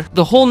 motherfucker.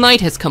 The whole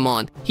night has come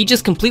on. He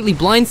just completely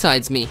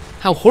blindsides me.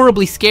 How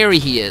horribly scary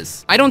he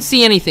is. I don't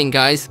see anything,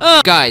 guys.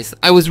 Guys,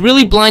 I was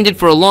really blinded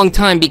for a long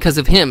time because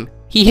of him.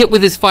 He hit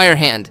with his fire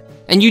hand,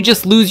 and you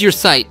just lose your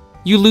sight.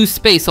 You lose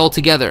space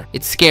altogether.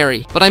 It's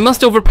scary, but I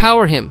must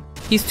overpower him.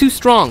 He's too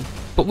strong,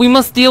 but we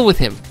must deal with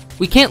him.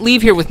 We can't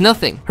leave here with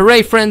nothing.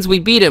 Hooray, friends, we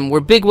beat him. We're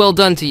big well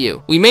done to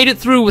you. We made it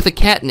through with a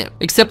catnip,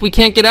 except we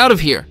can't get out of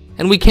here.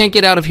 And we can't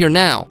get out of here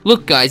now.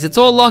 Look, guys, it's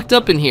all locked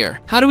up in here.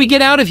 How do we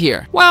get out of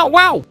here? Wow,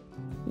 wow!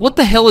 What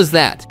the hell is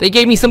that? They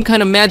gave me some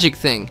kind of magic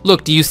thing.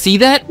 Look, do you see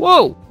that?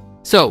 Whoa!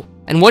 So,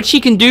 and what she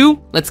can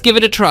do? Let's give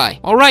it a try.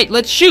 Alright,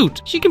 let's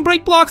shoot. She can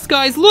break blocks,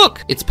 guys, look!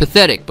 It's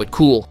pathetic, but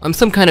cool. I'm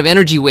some kind of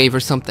energy wave or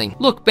something.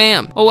 Look,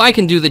 bam. Oh, I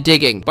can do the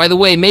digging. By the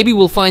way, maybe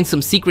we'll find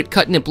some secret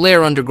catnip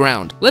lair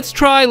underground. Let's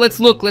try, let's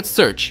look, let's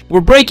search.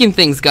 We're breaking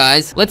things,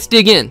 guys. Let's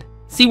dig in.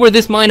 See where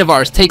this mine of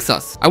ours takes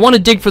us. I want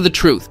to dig for the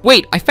truth.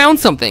 Wait, I found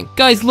something.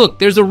 Guys, look,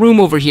 there's a room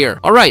over here.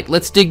 Alright,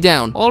 let's dig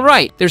down.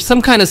 Alright, there's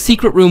some kind of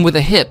secret room with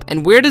a hip.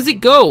 And where does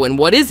it go, and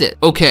what is it?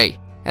 Okay,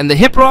 and the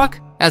hip rock,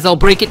 as I'll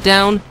break it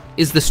down,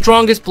 is the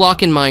strongest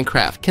block in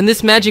Minecraft. Can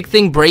this magic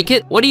thing break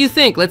it? What do you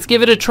think? Let's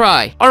give it a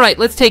try. Alright,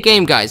 let's take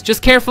aim, guys.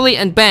 Just carefully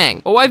and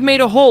bang. Oh, I've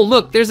made a hole.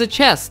 Look, there's a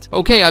chest.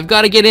 Okay, I've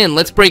got to get in.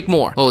 Let's break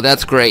more. Oh,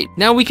 that's great.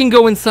 Now we can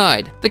go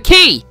inside. The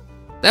key!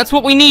 That's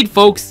what we need,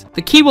 folks.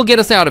 The key will get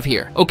us out of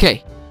here.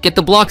 Okay, get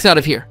the blocks out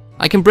of here.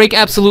 I can break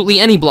absolutely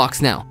any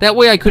blocks now. That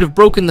way I could have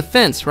broken the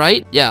fence,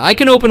 right? Yeah, I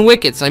can open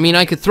wickets. I mean,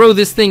 I could throw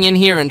this thing in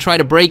here and try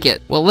to break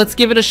it. Well, let's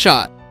give it a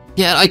shot.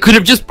 Yeah, I could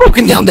have just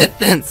broken down that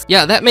fence.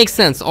 Yeah, that makes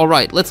sense. All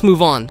right, let's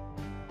move on.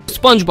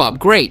 SpongeBob,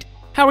 great.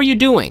 How are you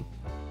doing?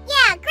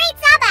 Yeah, great,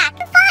 Zabak.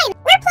 I'm fine.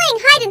 We're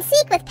playing hide and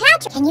seek with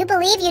Patrick. Can you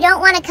believe you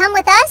don't want to come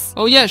with us?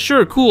 Oh yeah,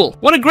 sure, cool.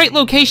 What a great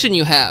location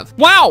you have.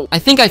 Wow! I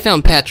think I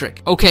found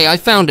Patrick. Okay, I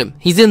found him.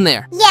 He's in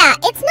there. Yeah,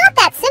 it's not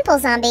that simple,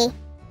 Zombie.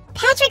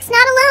 Patrick's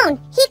not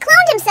alone. He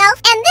cloned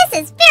himself, and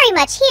this is very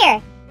much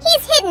here.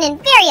 He's hidden in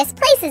various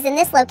places in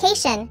this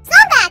location.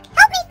 Zombak,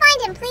 help me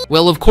find him, please.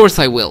 Well, of course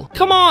I will.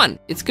 Come on!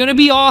 It's gonna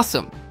be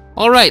awesome.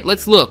 Alright,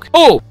 let's look.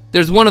 Oh!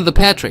 There's one of the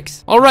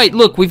Patricks. Alright,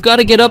 look, we've got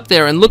to get up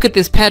there and look at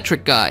this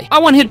Patrick guy. I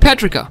want hit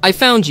Patricka. I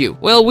found you.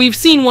 Well, we've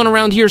seen one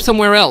around here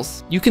somewhere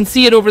else. You can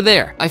see it over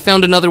there. I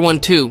found another one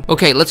too.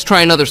 Okay, let's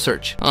try another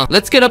search.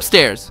 Let's get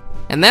upstairs.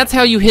 And that's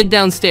how you hid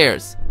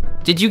downstairs.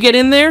 Did you get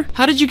in there?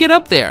 How did you get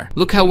up there?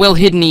 Look how well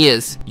hidden he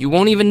is. You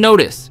won't even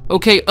notice.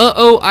 Okay,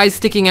 uh-oh, eyes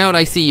sticking out,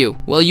 I see you.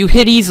 Well, you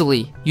hid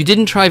easily. You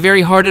didn't try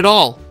very hard at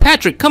all.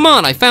 Patrick, come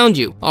on, I found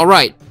you.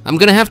 Alright, I'm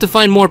gonna have to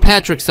find more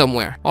Patrick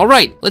somewhere.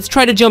 Alright, let's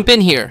try to jump in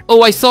here.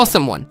 Oh, I saw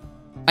someone.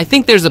 I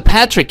think there's a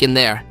Patrick in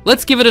there.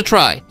 Let's give it a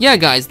try. Yeah,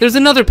 guys, there's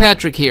another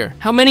Patrick here.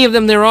 How many of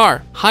them there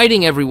are?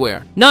 Hiding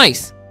everywhere.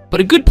 Nice.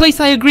 But a good place,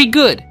 I agree,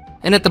 good.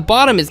 And at the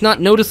bottom is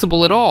not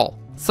noticeable at all.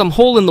 Some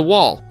hole in the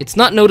wall. It's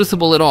not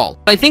noticeable at all.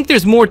 I think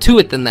there's more to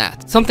it than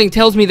that. Something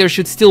tells me there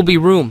should still be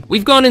room.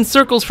 We've gone in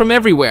circles from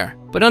everywhere,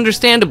 but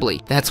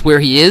understandably, that's where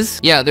he is.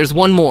 Yeah, there's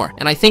one more,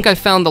 and I think I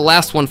found the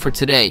last one for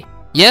today.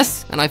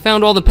 Yes, and I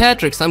found all the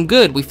Patricks. I'm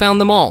good. We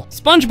found them all.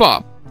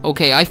 SpongeBob!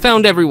 Okay, I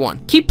found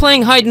everyone. Keep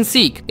playing hide and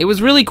seek. It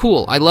was really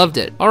cool. I loved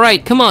it.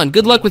 Alright, come on.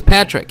 Good luck with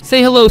Patrick.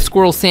 Say hello,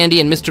 Squirrel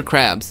Sandy and Mr.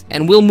 Krabs,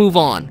 and we'll move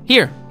on.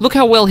 Here, look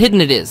how well hidden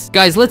it is.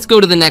 Guys, let's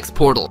go to the next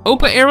portal.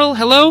 Opa Errol,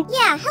 hello?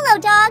 Yeah,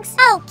 hello, dogs.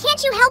 Oh,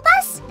 can't you help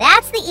us?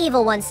 That's the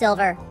evil one,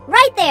 Silver.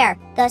 Right there.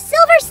 The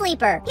Silver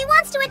Sleeper. He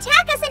wants to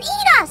attack us and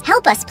eat us.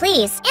 Help us,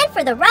 please. And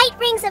for the right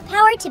rings of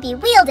power to be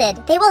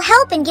wielded, they will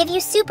help and give you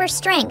super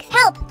strength.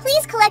 Help,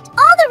 please collect all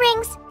the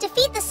rings.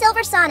 Defeat the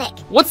Silver Sonic.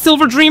 What,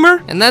 Silver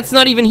Dreamer? And that's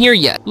not even here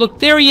yet. Look,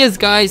 there he is,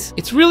 guys.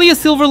 It's really a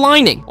silver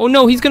lining. Oh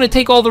no, he's gonna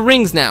take all the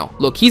rings now.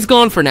 Look, he's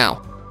gone for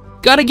now.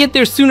 Gotta get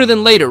there sooner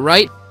than later,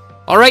 right?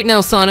 Alright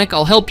now, Sonic,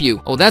 I'll help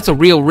you. Oh, that's a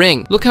real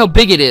ring. Look how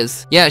big it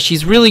is. Yeah,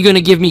 she's really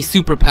gonna give me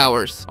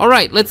superpowers.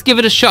 Alright, let's give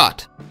it a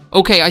shot.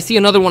 Okay, I see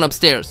another one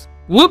upstairs.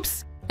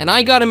 Whoops! And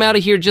I got him out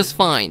of here just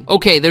fine.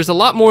 Okay, there's a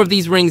lot more of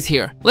these rings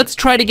here. Let's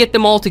try to get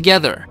them all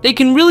together. They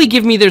can really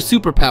give me their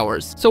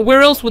superpowers. So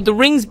where else would the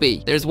rings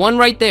be? There's one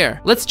right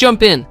there. Let's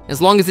jump in, as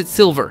long as it's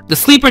silver. The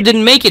sleeper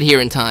didn't make it here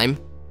in time.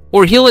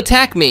 Or he'll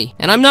attack me,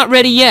 and I'm not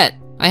ready yet.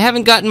 I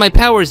haven't gotten my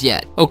powers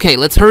yet. Okay,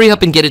 let's hurry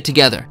up and get it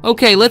together.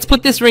 Okay, let's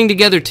put this ring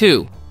together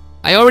too.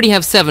 I already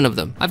have 7 of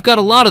them. I've got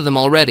a lot of them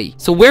already.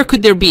 So where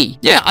could there be?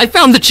 Yeah, I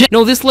found the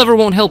No, this lever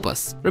won't help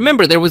us.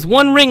 Remember, there was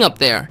one ring up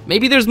there.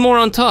 Maybe there's more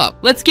on top.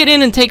 Let's get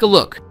in and take a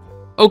look.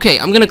 Okay,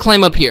 I'm gonna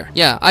climb up here.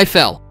 Yeah, I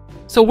fell.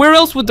 So where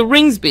else would the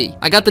rings be?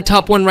 I got the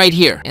top one right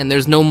here, and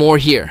there's no more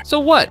here. So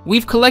what?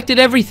 We've collected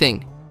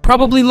everything.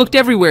 Probably looked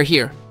everywhere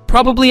here.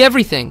 Probably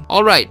everything.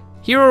 Alright.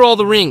 Here are all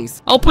the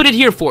rings. I'll put it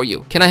here for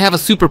you. Can I have a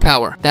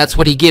superpower? That's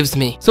what he gives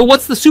me. So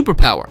what's the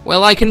superpower?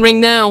 Well, I can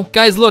ring now.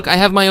 Guys, look, I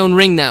have my own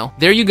ring now.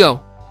 There you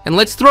go. And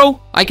let's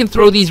throw. I can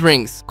throw these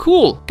rings.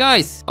 Cool.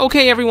 Guys.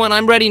 Okay, everyone,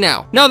 I'm ready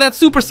now. Now that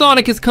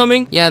Supersonic is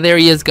coming. Yeah, there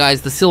he is,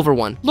 guys, the silver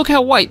one. Look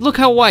how white. Look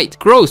how white.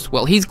 Gross.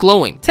 Well, he's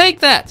glowing.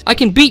 Take that. I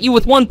can beat you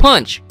with one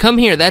punch. Come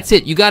here. That's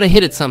it. You gotta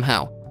hit it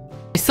somehow.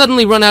 I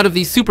suddenly run out of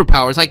these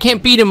superpowers. I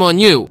can't beat him on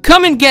you.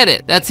 Come and get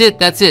it. That's it.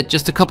 That's it.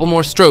 Just a couple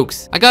more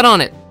strokes. I got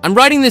on it. I'm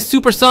riding this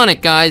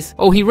supersonic, guys.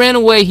 Oh, he ran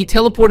away. He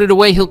teleported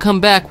away. He'll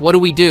come back. What do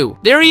we do?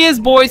 There he is,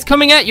 boys.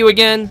 Coming at you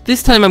again.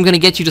 This time I'm gonna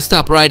get you to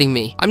stop riding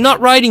me. I'm not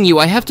riding you.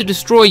 I have to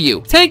destroy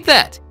you. Take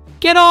that.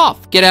 Get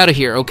off. Get out of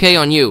here, okay,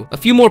 on you. A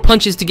few more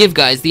punches to give,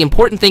 guys. The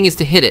important thing is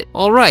to hit it.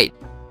 All right.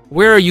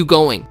 Where are you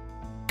going?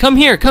 Come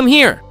here, come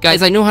here.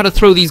 Guys, I know how to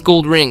throw these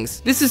gold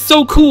rings. This is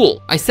so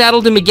cool. I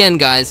saddled him again,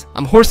 guys.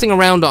 I'm horsing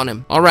around on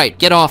him. All right,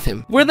 get off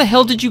him. Where the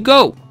hell did you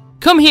go?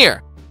 Come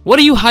here. What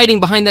are you hiding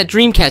behind that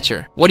dream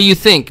catcher? What do you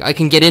think? I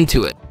can get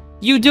into it.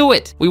 You do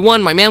it. We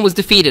won. My man was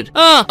defeated.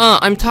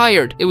 I'm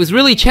tired. It was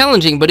really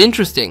challenging, but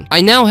interesting. I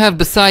now have,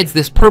 besides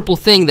this purple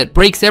thing that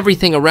breaks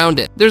everything around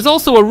it, there's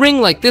also a ring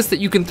like this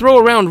that you can throw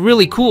around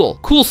really cool.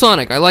 Cool,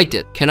 Sonic. I liked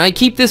it. Can I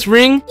keep this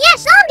ring? Yeah,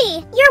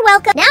 Zombie. You're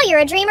welcome. Now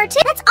you're a dreamer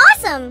too. That's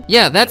awesome.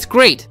 Yeah, that's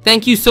great.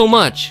 Thank you so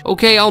much.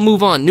 Okay, I'll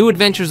move on. New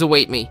adventures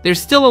await me. There's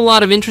still a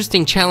lot of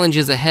interesting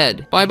challenges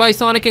ahead. Bye-bye,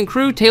 Sonic and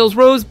crew. Tails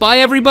Rose. Bye,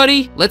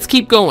 everybody. Let's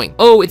keep going.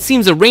 Oh, it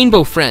seems a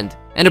rainbow friend,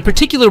 and a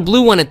particular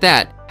blue one at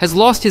that, has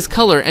lost his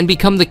color and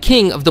become the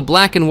king of the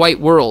black and white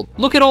world.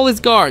 Look at all his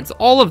guards,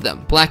 all of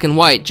them. Black and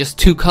white, just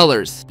 2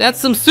 colors. That's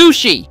some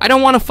sushi! I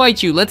don't want to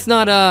fight you, let's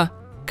not,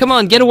 come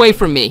on, get away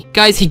from me.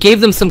 Guys, he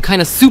gave them some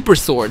kind of super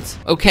swords.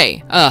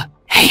 Okay,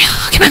 hey,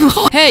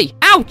 hey,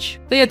 ouch!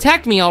 They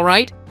attacked me,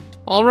 alright?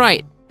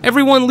 Alright.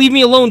 Everyone leave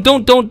me alone,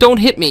 don't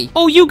hit me.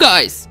 Oh, you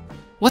guys!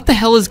 What the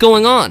hell is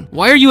going on?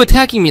 Why are you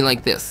attacking me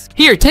like this?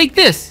 Here, take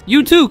this!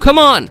 You too, come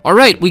on!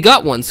 Alright, we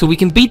got one, so we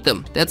can beat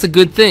them. That's a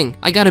good thing.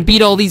 I gotta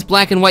beat all these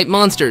black and white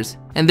monsters.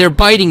 And they're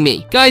biting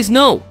me. Guys,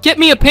 no! Get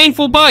me a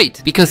painful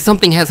bite! Because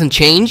something hasn't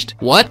changed?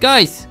 What?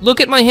 Guys,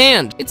 look at my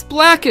hand. It's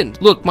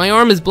blackened. Look, my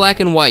arm is black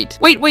and white.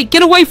 Wait,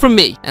 get away from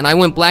me! And I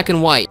went black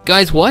and white.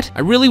 Guys, what?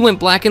 I really went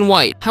black and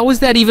white. How is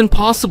that even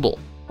possible?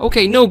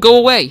 Okay, no, go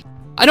away.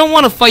 I don't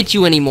want to fight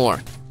you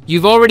anymore.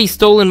 You've already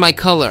stolen my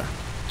color.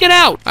 Get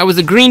out! I was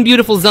a green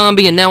beautiful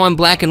zombie and now I'm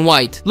black and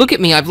white. Look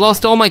at me, I've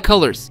lost all my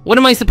colors. What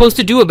am I supposed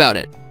to do about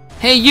it?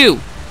 Hey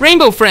you!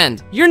 Rainbow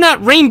friend! You're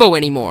not rainbow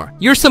anymore.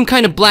 You're some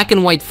kind of black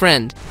and white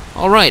friend.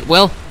 Alright,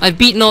 well, I've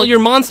beaten all your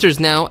monsters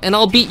now, and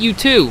I'll beat you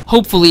too.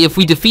 Hopefully, if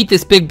we defeat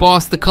this big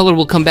boss, the color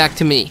will come back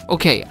to me.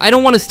 Okay, I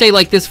don't want to stay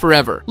like this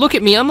forever. Look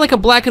at me, I'm like a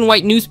black and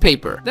white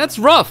newspaper. That's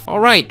rough.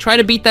 Alright, try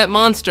to beat that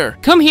monster.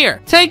 Come here,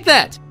 take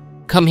that!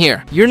 Come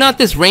here. You're not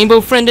this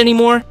rainbow friend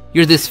anymore?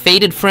 You're this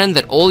faded friend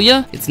that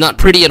Olya? It's not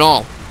pretty at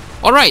all.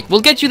 Alright,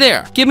 we'll get you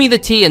there. Give me the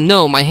tea and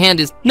no, my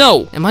hand is...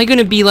 No! Am I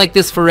gonna be like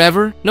this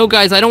forever? No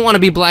guys, I don't want to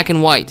be black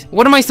and white.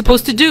 What am I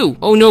supposed to do?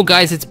 Oh no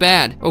guys, it's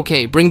bad.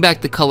 Okay, bring back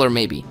the color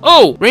maybe.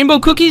 Oh! Rainbow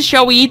cookies,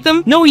 shall we eat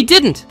them? No, he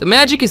didn't! The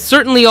magic is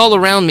certainly all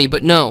around me,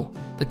 but no.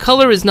 The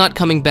color is not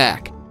coming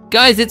back.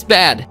 Guys, it's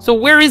bad. So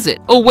where is it?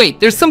 Oh wait,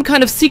 there's some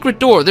kind of secret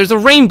door. There's a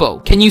rainbow.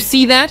 Can you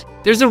see that?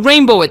 There's a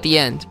rainbow at the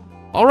end.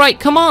 Alright,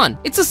 come on.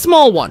 It's a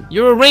small one.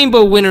 You're a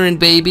rainbow winner and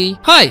baby.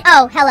 Hi.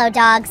 Oh, hello,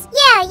 dogs.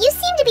 Yeah, you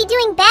seem to be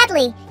doing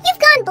badly. You've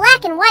gone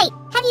black and white.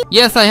 Have you...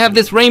 Yes, I have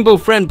this rainbow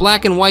friend,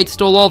 black and white,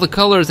 stole all the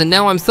colors, and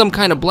now I'm some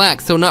kind of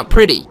black, so not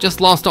pretty.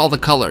 Just lost all the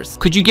colors.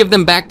 Could you give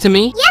them back to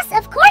me? Yes,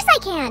 of course I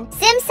can.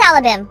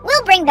 Simsalabim,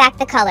 we'll bring back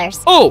the colors.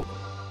 Oh!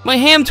 My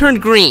ham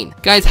turned green.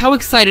 Guys, how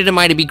excited am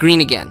I to be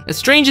green again? As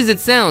strange as it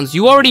sounds,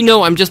 you already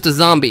know I'm just a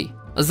zombie.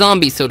 A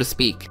zombie, so to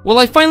speak. Well,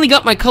 I finally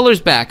got my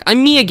colors back.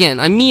 I'm me again.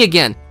 I'm me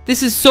again.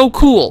 This is so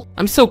cool.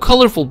 I'm so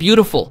colorful,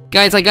 beautiful.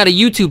 Guys, I got a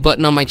YouTube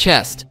button on my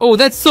chest. Oh,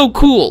 that's so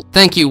cool.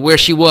 Thank you, where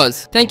she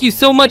was. Thank you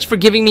so much for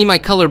giving me my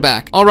color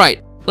back. All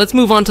right, let's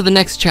move on to the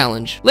next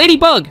challenge.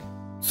 Ladybug!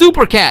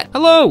 Super Cat,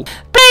 hello!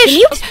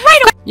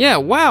 Yeah,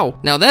 wow.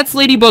 Now that's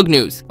Ladybug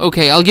news.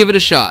 Okay, I'll give it a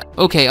shot.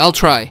 Okay, I'll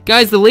try.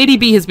 Guys, the Lady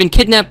Bee has been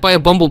kidnapped by a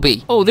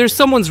bumblebee. Oh, there's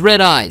someone's red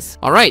eyes.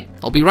 All right,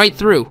 I'll be right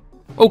through.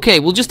 Okay,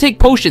 we'll just take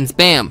potions,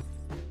 bam.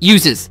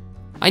 Uses.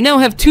 I now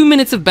have 2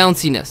 minutes of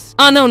bounciness.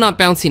 No, not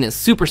bounciness,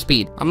 super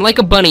speed. I'm like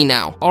a bunny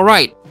now.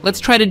 Alright, let's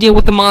try to deal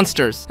with the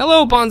monsters.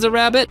 Hello, Bonza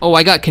Rabbit. Oh,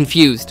 I got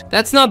confused.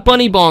 That's not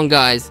Bunny Bong,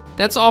 guys.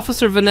 That's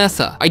Officer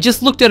Vanessa. I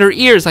just looked at her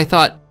ears, I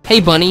thought, hey,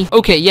 Bunny.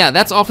 Okay, yeah,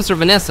 that's Officer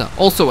Vanessa,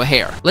 also a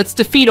hare. Let's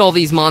defeat all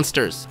these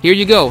monsters. Here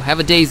you go,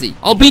 have a daisy.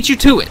 I'll beat you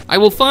to it. I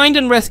will find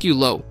and rescue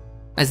Lo.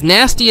 As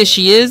nasty as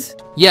she is,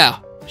 yeah,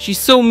 she's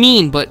so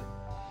mean, but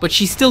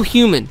she's still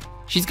human.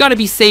 She's gotta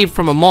be saved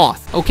from a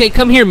moth. Okay,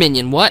 come here,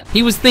 minion. What?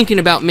 He was thinking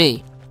about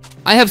me.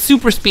 I have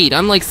super speed.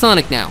 I'm like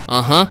Sonic now.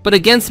 But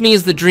against me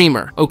is the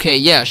Dreamer. Okay,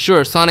 yeah,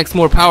 sure, Sonic's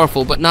more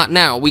powerful, but not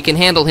now. We can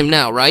handle him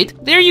now, right?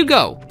 There you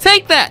go.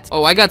 Take that!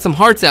 Oh, I got some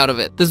hearts out of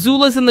it. The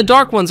Zulas and the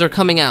Dark Ones are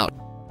coming out.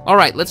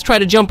 Alright, let's try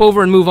to jump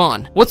over and move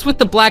on. What's with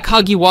the black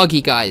Huggy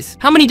Wuggy, guys?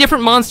 How many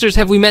different monsters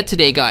have we met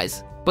today,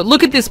 guys? But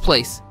look at this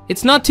place.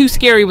 It's not too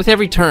scary with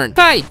every turn.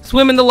 Hi!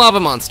 Swim in the lava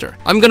monster.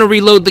 I'm gonna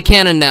reload the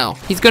cannon now.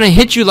 He's gonna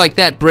hit you like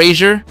that,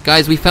 Brazier.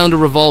 Guys, we found a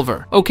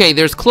revolver. Okay,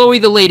 there's Chloe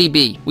the Lady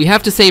Bee. We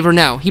have to save her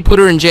now. He put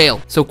her in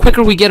jail. So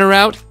quicker we get her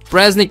out,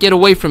 Brasnik get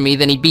away from me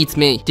than he beats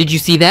me. Did you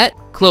see that?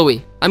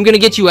 Chloe, I'm gonna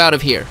get you out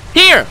of here.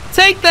 Here!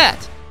 Take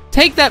that!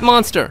 Take that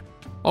monster!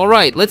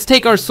 Alright, let's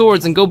take our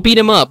swords and go beat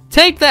him up.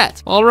 Take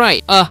that!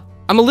 Alright,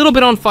 I'm a little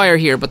bit on fire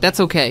here, but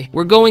that's okay.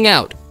 We're going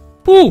out.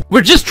 Woo!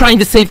 We're just trying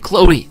to save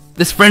Chloe.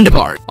 This friend of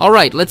ours.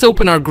 Alright, let's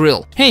open our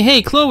grill.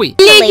 Hey, Chloe.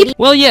 Lady.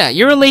 Well, yeah,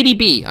 you're a Lady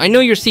Bee. I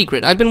know your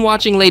secret. I've been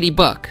watching Lady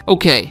Buck.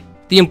 Okay,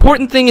 the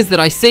important thing is that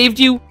I saved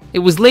you. It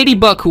was Lady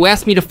Buck who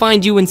asked me to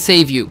find you and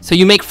save you. So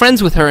you make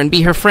friends with her and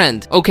be her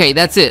friend. Okay,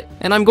 that's it.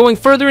 And I'm going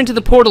further into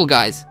the portal,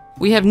 guys.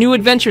 We have new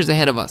adventures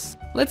ahead of us.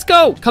 Let's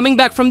go! Coming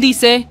back from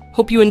Dice,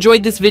 hope you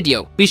enjoyed this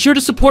video. Be sure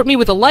to support me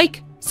with a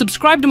like,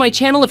 subscribe to my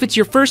channel if it's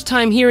your first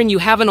time here and you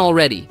haven't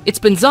already. It's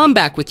been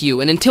Zombak with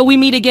you, and until we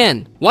meet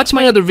again, watch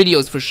my other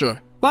videos for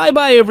sure.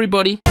 Bye-bye,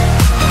 everybody.